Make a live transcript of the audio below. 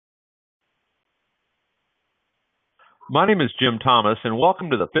My name is Jim Thomas, and welcome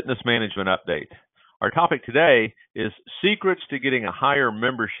to the Fitness Management Update. Our topic today is secrets to getting a higher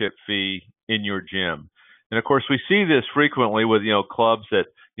membership fee in your gym. And of course, we see this frequently with clubs that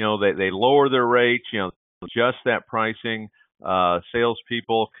they lower their rates, adjust that pricing.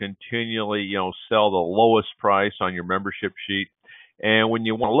 Salespeople continually sell the lowest price on your membership sheet. And when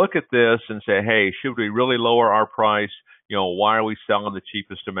you want to look at this and say, hey, should we really lower our price? Why are we selling the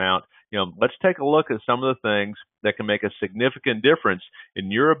cheapest amount? Let's take a look at some of the things that can make a significant difference in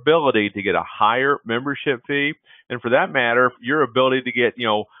your ability to get a higher membership fee, and for that matter, your ability to get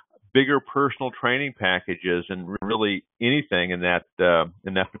bigger personal training packages and really anything in that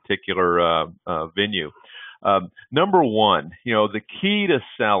particular venue. Number one, the key to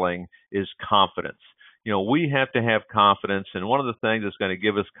selling is confidence. We have to have confidence, and one of the things that's going to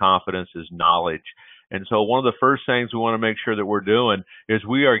give us confidence is knowledge. And so one of the first things we want to make sure that we're doing is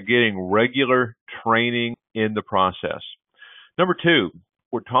we are getting regular training in the process. Number two,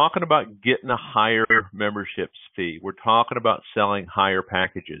 we're talking about getting a higher membership fee. We're talking about selling higher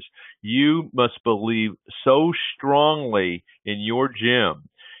packages. You must believe so strongly in your gym.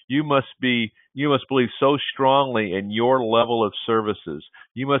 You must believe so strongly in your level of services.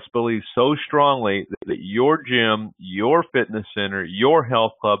 You must believe so strongly that your gym, your fitness center, your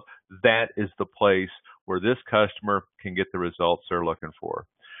health club, that is the place where this customer can get the results they're looking for.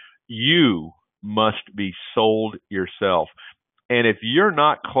 You must be sold yourself. And if you're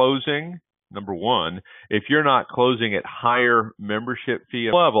not closing, number one, if you're not closing at higher membership fee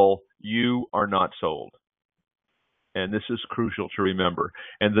level, you are not sold. And this is crucial to remember.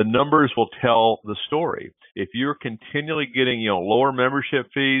 And the numbers will tell the story. If you're continually getting lower membership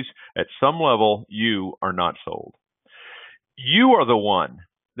fees, at some level, you are not sold. You are the one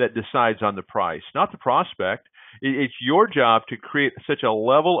that decides on the price, not the prospect. It's your job to create such a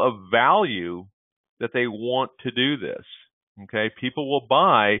level of value that they want to do this. Okay, people will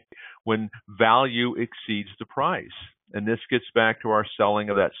buy when value exceeds the price. And this gets back to our selling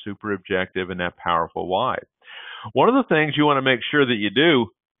of that super objective and that powerful why. One of the things you want to make sure that you do,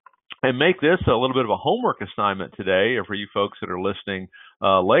 and make this a little bit of a homework assignment today, or for you folks that are listening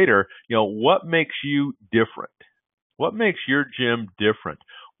later, what makes you different? What makes your gym different?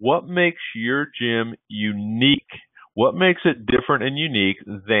 What makes your gym unique? What makes it different and unique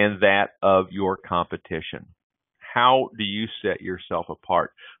than that of your competition? How do you set yourself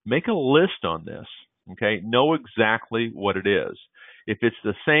apart? Make a list on this, okay? Know exactly what it is. If it's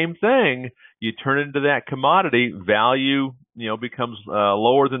the same thing, you turn it into that commodity, value, becomes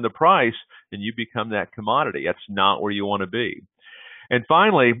lower than the price, and you become that commodity. That's not where you want to be. And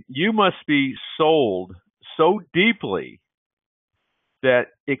finally, you must be sold so deeply that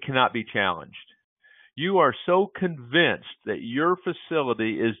it cannot be challenged. You are so convinced that your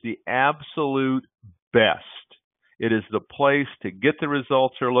facility is the absolute best. It is the place to get the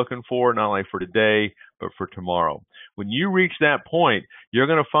results you're looking for, not only for today, but for tomorrow. When you reach that point, you're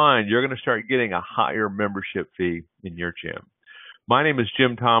going to find you're going to start getting a higher membership fee in your gym. My name is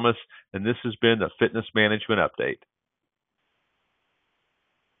Jim Thomas, and this has been the Fitness Management Update.